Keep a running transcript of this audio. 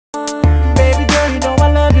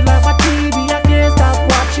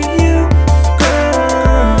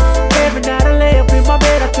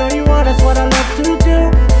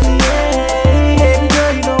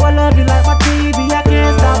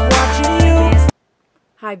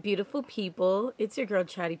Hi, beautiful people. It's your girl,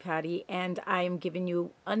 Chatty Patty, and I am giving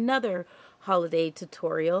you another holiday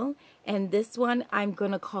tutorial. And this one, I'm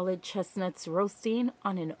going to call it Chestnuts Roasting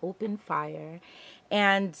on an Open Fire.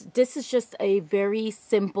 And this is just a very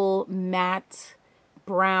simple matte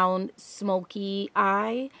brown smoky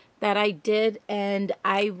eye that I did. And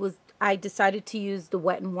I decided to use the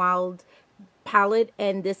Wet n Wild palette,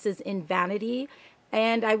 and this is in Vanity.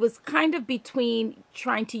 And I was kind of between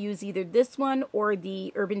trying to use either this one or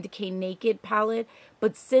the Urban Decay Naked palette.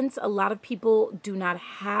 But since a lot of people do not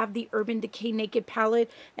have the Urban Decay Naked palette,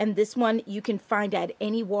 and this one you can find at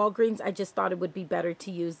any Walgreens, I just thought it would be better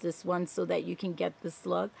to use this one so that you can get this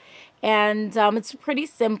look. And it's pretty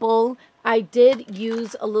simple. I did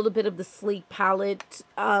use a little bit of the Sleek palette,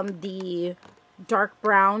 the dark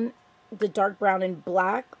brown and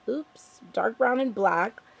black, dark brown and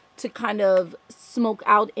black, to kind of smoke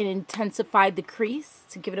out and intensify the crease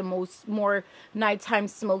to give it a more nighttime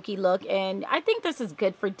smoky look. And I think this is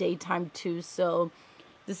good for daytime too. So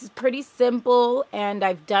this is pretty simple, and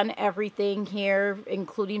I've done everything here,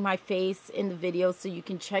 including my face, in the video, so you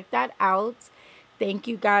can check that out. Thank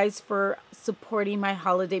you guys for supporting my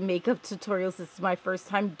holiday makeup tutorials. This is my first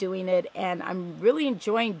time doing it, and I'm really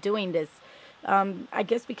enjoying doing this. I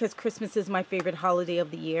guess because Christmas is my favorite holiday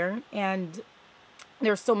of the year, and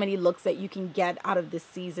there's so many looks that you can get out of this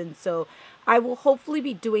season. So I will hopefully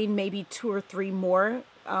be doing maybe 2 or 3 more,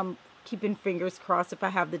 keeping fingers crossed if I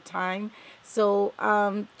have the time. So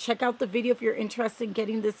check out the video if you're interested in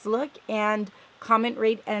getting this look, and comment,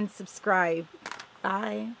 rate, and subscribe.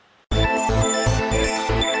 Bye.